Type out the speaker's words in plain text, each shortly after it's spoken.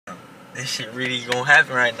This shit really gonna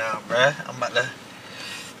happen right now, bruh. I'm about to.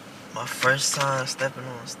 My first time stepping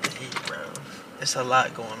on stage, bro. It's a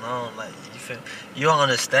lot going on. Like, you feel. You don't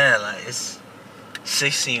understand. Like, it's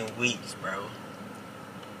 16 weeks, bro.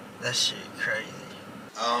 That shit crazy.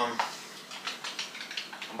 I'm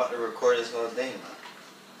about to record this whole thing, man.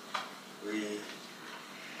 We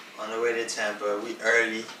on the way to Tampa. We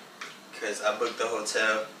early, cause I booked the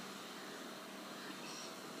hotel.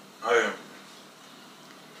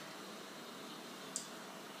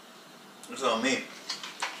 It's on me.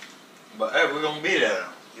 But hey, we're gonna be there.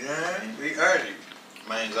 You know what I mean? We early.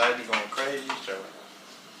 My anxiety going crazy, so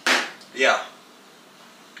yeah.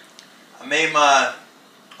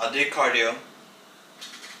 I did cardio.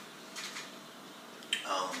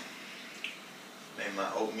 Made my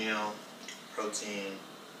oatmeal, protein,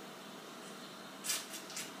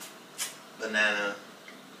 banana,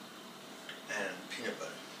 and peanut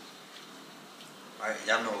butter. Right?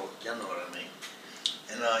 Y'all know what I mean.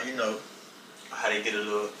 And you know, I had to get a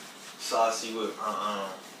little saucy with nah,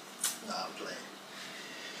 I'm playing.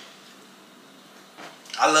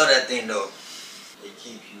 I love that thing though. It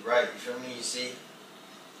keeps you right, you feel me? You see?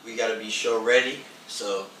 We gotta be show ready.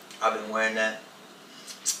 So I've been wearing that.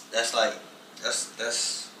 That's like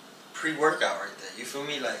that's pre-workout right there. You feel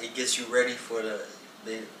me? Like it gets you ready for the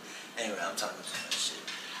anyway, I'm talking too much shit.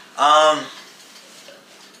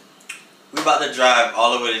 We about to drive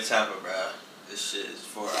all the way to Tampa, bro. This shit is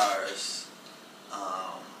 4 hours.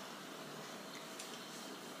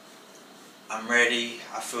 I'm ready.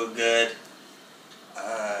 I feel good.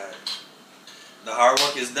 The hard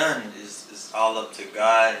work is done. It's all up to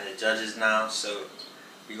God and the judges now. So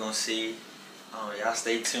we gonna see. Y'all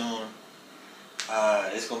stay tuned.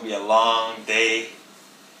 It's gonna be a long day.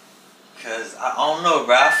 Cause I don't know,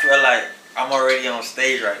 bro. I feel like I'm already on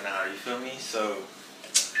stage right now. You feel me? So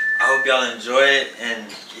I hope y'all enjoy it.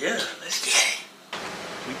 And yeah, let's get it.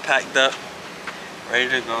 We packed up, ready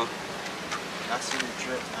to go. Y'all see the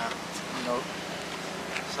drip now. You know,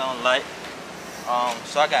 sound light.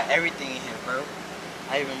 So I got everything in here, bro.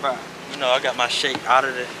 I even brought, I got my shake out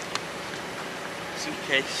of the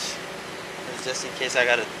suitcase. Just in case I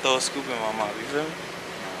gotta throw a scoop in my mouth, you feel me?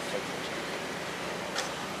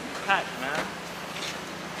 Pack, man.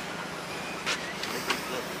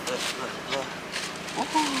 Look.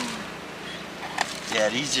 Yeah,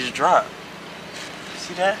 these just dropped.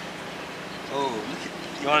 See that? Oh, look at,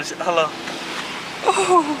 you wanna see? Hello.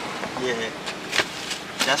 Oh, yeah.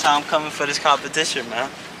 That's how I'm coming for this competition,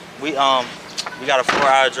 man. We got a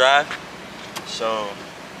 4-hour drive, so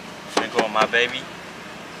I'm finna go with my baby.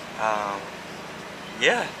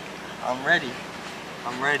 Yeah, I'm ready.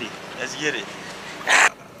 Let's get it.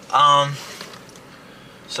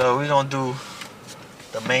 So we're gonna do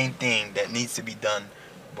the main thing that needs to be done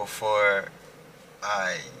before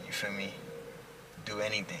you feel me, do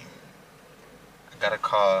anything. I gotta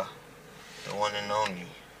call the one and only.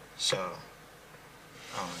 So,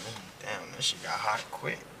 damn, this shit got hot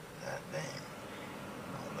quick. God damn.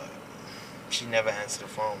 Hold up. She never answered the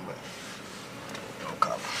phone, but no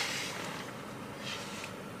call.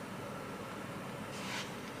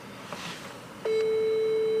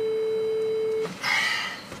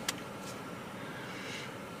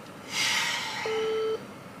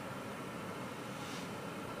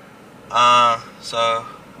 So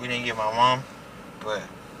we didn't get my mom, but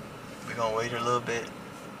we're gonna wait a little bit,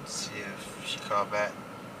 see if she called back.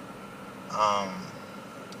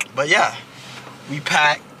 But yeah, we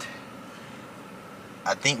packed.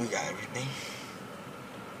 I think we got everything.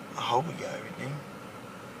 I hope we got everything.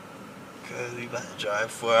 Cause we about to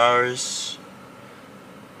drive 4 hours.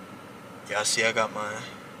 Y'all see I got my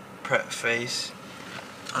prep face.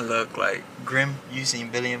 I look like Grim. You seen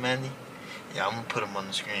Billy and Mandy? Yeah, I'm gonna put them on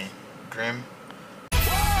the screen. Grim.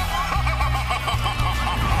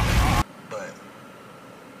 But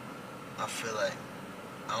I feel like,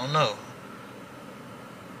 I don't know.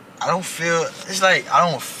 It's like I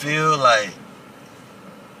don't feel like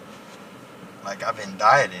I've been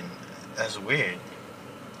dieting. That's weird.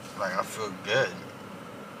 Like I feel good,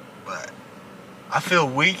 but I feel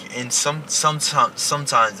weak in sometimes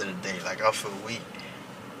of the day. Like I feel weak,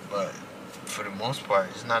 but for the most part,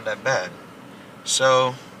 it's not that bad.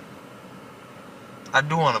 So I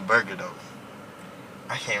do want a burger though.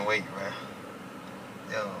 I can't wait, bro.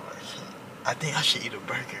 Yo, I think I should eat a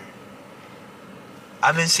burger.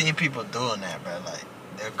 I've been seeing people doing that, bro. Like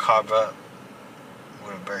they'll carb up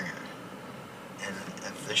with a burger, and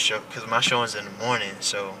if the show, cause my show is in the morning,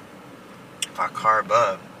 so if I carb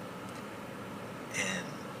up and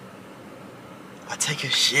I take a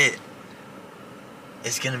shit,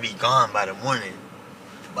 it's gonna be gone by the morning.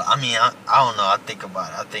 But I mean, I don't know. I think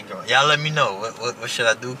about it. Y'all let me know. What should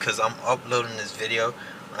I do? Because I'm uploading this video.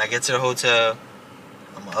 When I get to the hotel,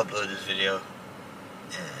 I'm going to upload this video.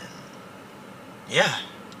 And yeah.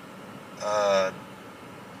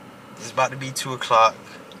 It's about to be 2 o'clock.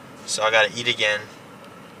 So I got to eat again.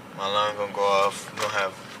 My alarm going to go off. We're going to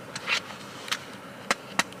have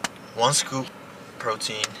 1 scoop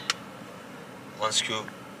protein. 1 scoop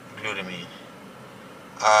glutamine.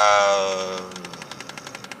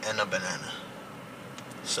 And a banana.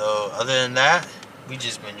 So other than that, we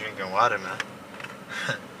just been drinking water, man.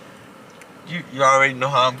 you already know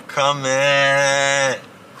how I'm coming.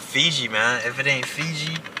 Fiji, man. If it ain't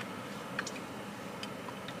Fiji,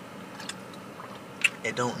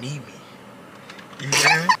 it don't need me. You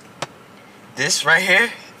hear me? This right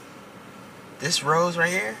here, this rose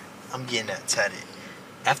right here, I'm getting that tatted.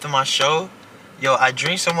 After my show, yo, I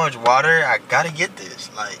drink so much water, I gotta get this.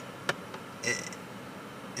 Like,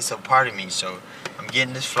 it's a part of me, so I'm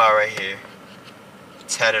getting this flower right here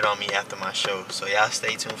tatted on me after my show. So y'all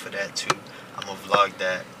stay tuned for that too. I'm gonna vlog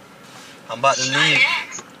that. I'm about to leave.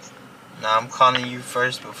 Nah, I'm calling you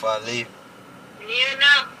first before I leave. You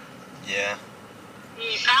know? Yeah.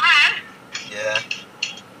 You car? Yeah.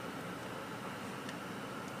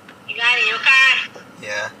 You got it in your car?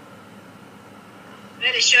 Yeah.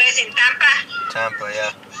 Where the show is in Tampa? Tampa,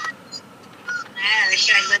 yeah. I wish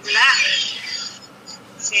I good luck.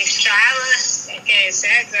 Safe travels. Take care of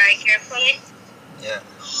yourself. Drive carefully. Yeah.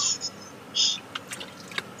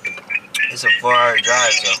 It's a 4-hour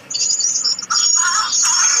drive, so.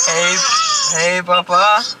 Hey,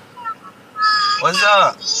 Papa. What's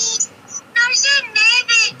up?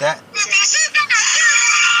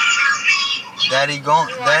 Daddy going.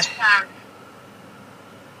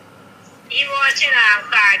 You watching our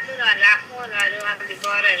cartoon on that phone or on the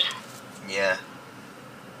border? Yeah.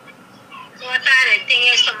 What time the thing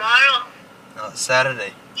is tomorrow? No,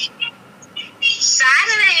 Saturday.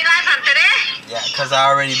 Saturday, you got from today? Yeah, cause I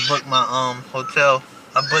already booked my hotel.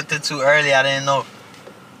 I booked it too early. I didn't know.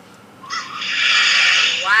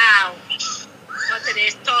 Wow. What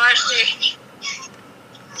today's Thursday?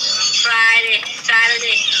 Friday,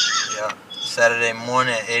 Saturday. Yeah. Saturday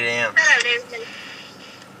morning at 8 a.m.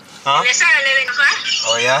 Huh?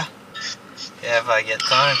 Oh yeah? Yeah, if I get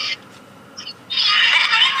time.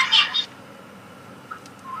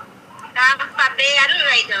 Tampa Bay, I don't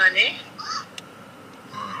like down there.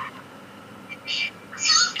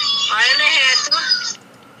 Oil in the hair too?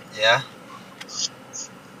 Yeah.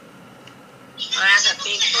 Oh, that's a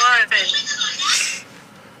big forehead.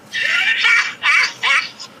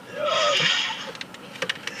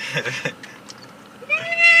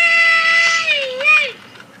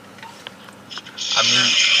 I mean,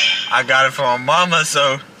 I got it from my mama,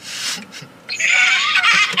 so.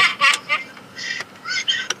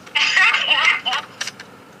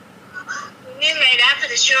 You need to lay that for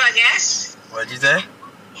the show, I guess. What'd you say?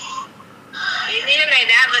 You need to lay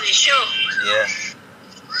that for the show. Yeah.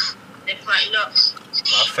 The front look.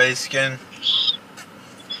 My face skin.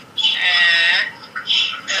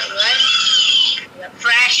 What?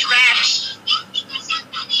 Fresh.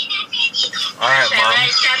 Alright, Mom.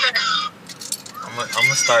 I'm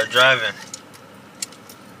gonna start driving.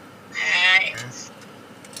 Alright.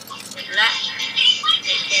 Good luck.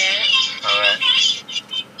 Take care. Alright.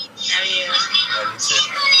 Love you. Love you too.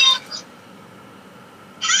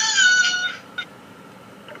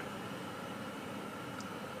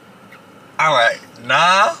 Alright,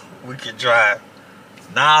 now we can drive.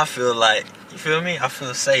 Now I feel like, you feel me? I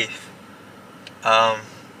feel safe.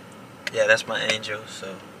 Yeah, that's my angel,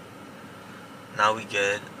 so now we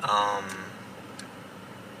good.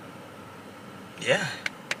 Yeah.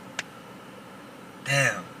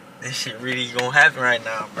 Damn, this shit really gonna happen right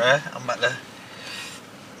now, bruh. I'm about to,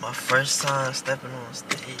 my first time stepping on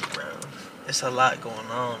stage, bro. It's a lot going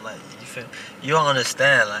on, like, you feel, you don't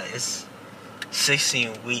understand, like, it's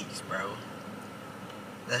 16 weeks, bro.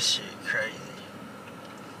 That shit crazy.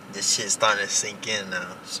 This shit starting to sink in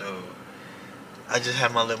now, so I just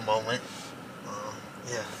had my little moment.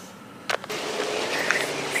 Yeah.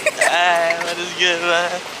 Hey, what is good,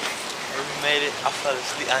 man? We made it. I fell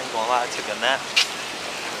asleep. I ain't gonna lie, I took a nap.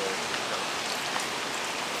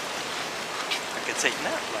 I could take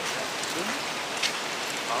nap like that.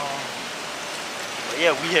 But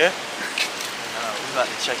yeah, we here. We about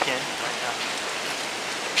to check in right now.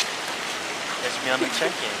 Let's be on the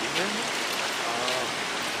check-in, you hear me?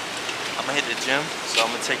 I'm gonna hit the gym, so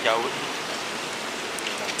I'm gonna take y'all with me.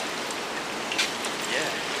 Yeah.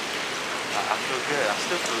 I feel good. I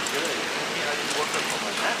still feel good. I just woke up from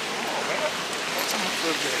my nap. Come on, man. What's time I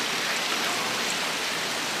feel good?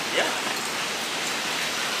 Yeah.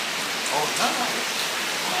 Oh no.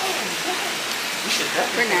 We should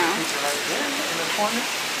definitely For now. take a picture right there in the corner.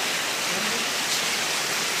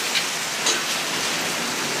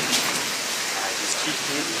 Alright, just keep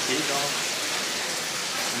going.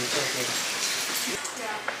 Let me check it.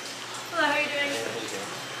 Yeah. Hello, how are you doing? Yeah, there you go.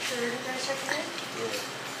 Good. You guys checking in? Yeah.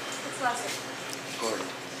 What's the last name? Gordon.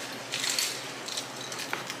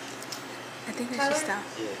 I think that's just that.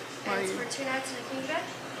 Yeah. And it's for 2 nights and a king bed.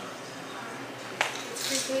 It's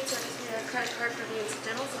prepaid, so I just need a credit card for the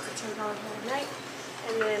incidentals. It's a $10 per night.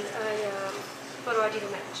 And then a photo ID to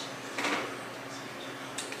match.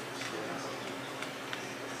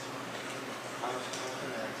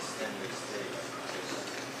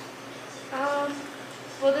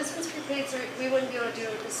 Well, this one's prepaid, so we wouldn't be able to do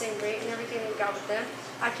it with the same rate and everything we got with them.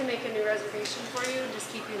 I can make a new reservation for you and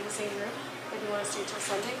just keep you in the same room if you want to stay till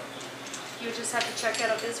Sunday. You would just have to check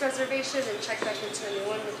out of this reservation and check back into a new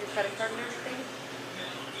one with your credit card and everything.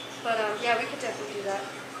 But yeah, we could definitely do that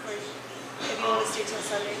for you if you want to stay till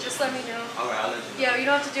Sunday. Just let me know. Alright, I'll let you know. Yeah, you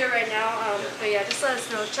don't have to do it right now, but yeah, just let us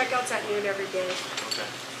know. Checkout's at noon every day. Okay.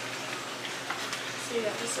 So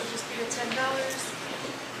yeah, this will just be the $10.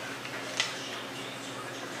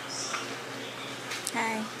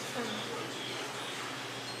 Hi.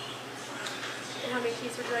 And how many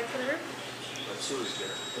keys would you like for the room? But 2 is good.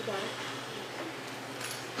 You got it.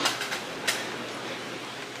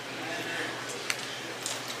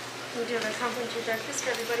 We do have a complimentary breakfast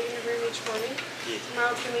for everybody in the room each morning. Yeah.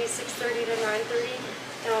 Tomorrow's going to be 6:30 to 9:30,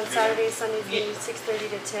 and on Saturday, Sunday's going to be 6:30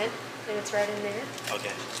 to 10, and it's right in there.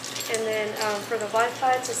 Okay. And then for the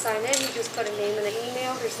Wi-Fi, to sign in, you just put a name and an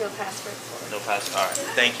email. There's no password for it. No pass. Alright.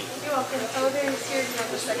 Thank you. You're welcome. Elevator is here. You have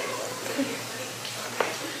the second floor.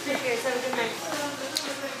 Take care. Have a good night.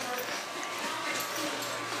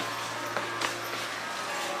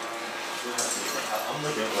 I'm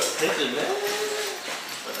looking for a picture, man.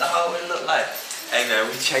 What the hell it look like? Hey man,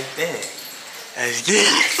 we checked in. Let's get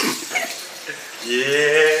it.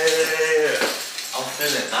 Yeah. I'm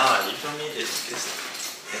feeling now. You feel me?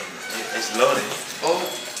 It's loading. Oh,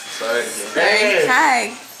 sorry. Dang.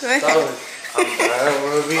 Hi. Go ahead. I don't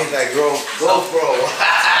want to be in that GoPro.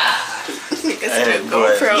 It's a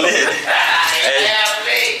GoPro.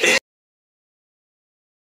 Hey.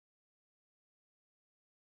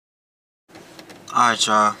 Alright,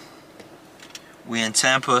 y'all. We in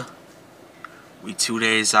Tampa. We 2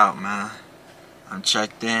 days out, man. I'm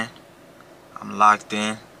checked in. I'm locked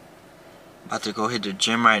in. About to go hit the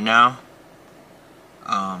gym right now.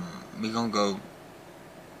 We gonna go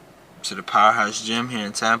to the Powerhouse Gym here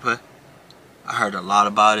in Tampa. I heard a lot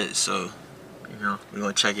about it, so you know we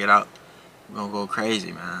gonna check it out. We're gonna go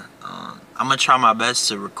crazy, man. I'm gonna try my best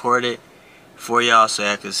to record it for y'all so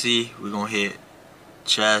y'all can see. We're gonna hit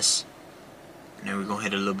chest, and then we're gonna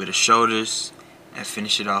hit a little bit of shoulders and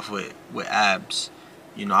finish it off with abs.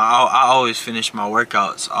 You know, I always finish my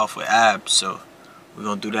workouts off with abs, so we're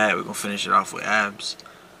gonna do that. We're gonna finish it off with abs.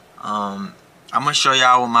 I'm gonna show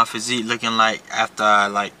y'all what my physique looking like after I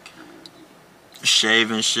like shave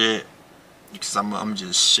and shit, because I'm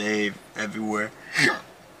just shaved everywhere.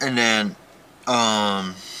 And then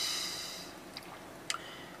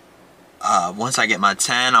once I get my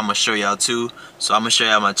tan, I'm gonna show y'all too. So I'm gonna show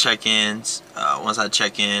y'all my check-ins. Once I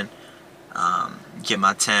check in, get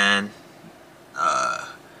my tan,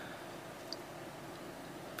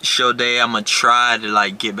 show day, I'm gonna try to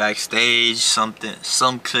like get backstage, some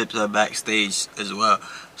clips are backstage as well.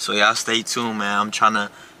 So y'all stay tuned, man. I'm trying to,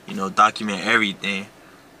 you know, document everything.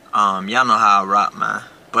 Y'all know how I rock, man.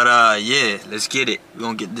 But yeah, let's get it. We're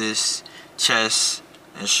gonna get this chest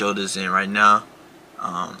and shoulders in right now.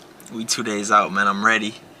 We 2 days out, man. I'm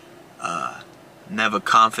ready. Never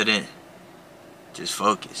confident, just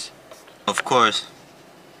focus. Of course,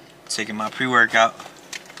 taking my pre-workout.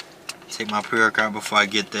 Take my pre-workout before I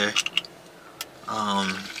get there.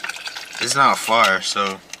 It's not far,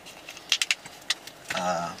 so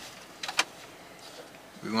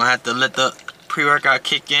we're gonna have to let the pre-workout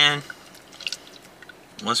kick in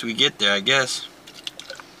once we get there, I guess,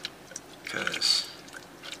 cause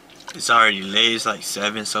it's already late. It's like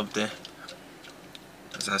 7 something.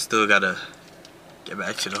 Cause I still gotta get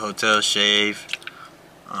back to the hotel, shave,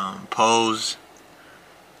 pose.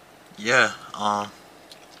 Yeah.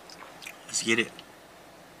 Let's get it.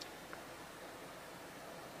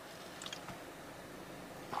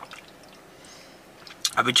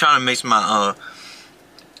 I've been trying to mix my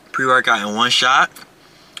pre-workout in one shot,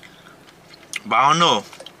 but I don't know.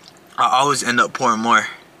 I always end up pouring more.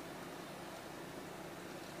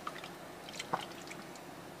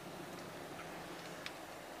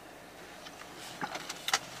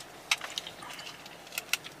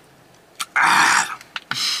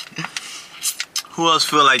 Who else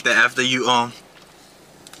feel like that after you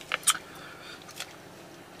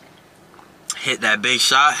hit that big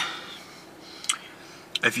shot?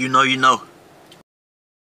 If you know, you know.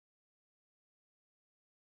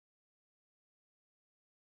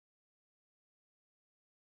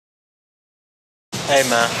 Hey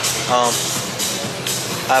man,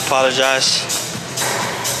 I apologize.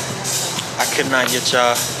 I could not get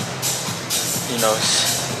y'all, you know,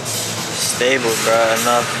 stable, bro,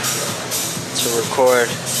 enough to record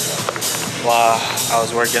while I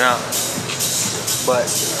was working out. But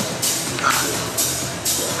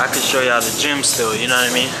I could show y'all the gym still, you know what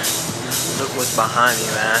I mean? Look what's behind me,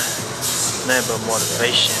 man. Nothing but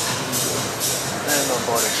motivation. Nothing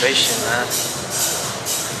but motivation, man.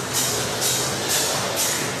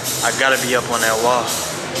 I gotta be up on that wall.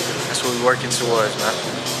 That's what we're working towards, man.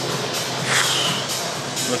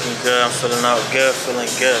 Looking good, I'm feeling out good,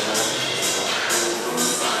 feeling good, man.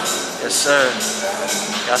 Yes, sir.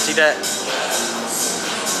 Y'all see that?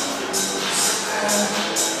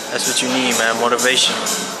 That's what you need, man, motivation.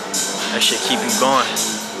 That shit keep you going.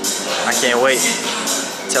 I can't wait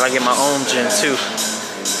till I get my own gym too.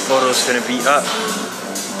 Photos finna be up.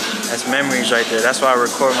 That's memories right there. That's why I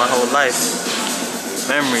record my whole life.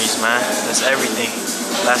 Memories, man. That's everything.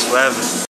 Lasts forever.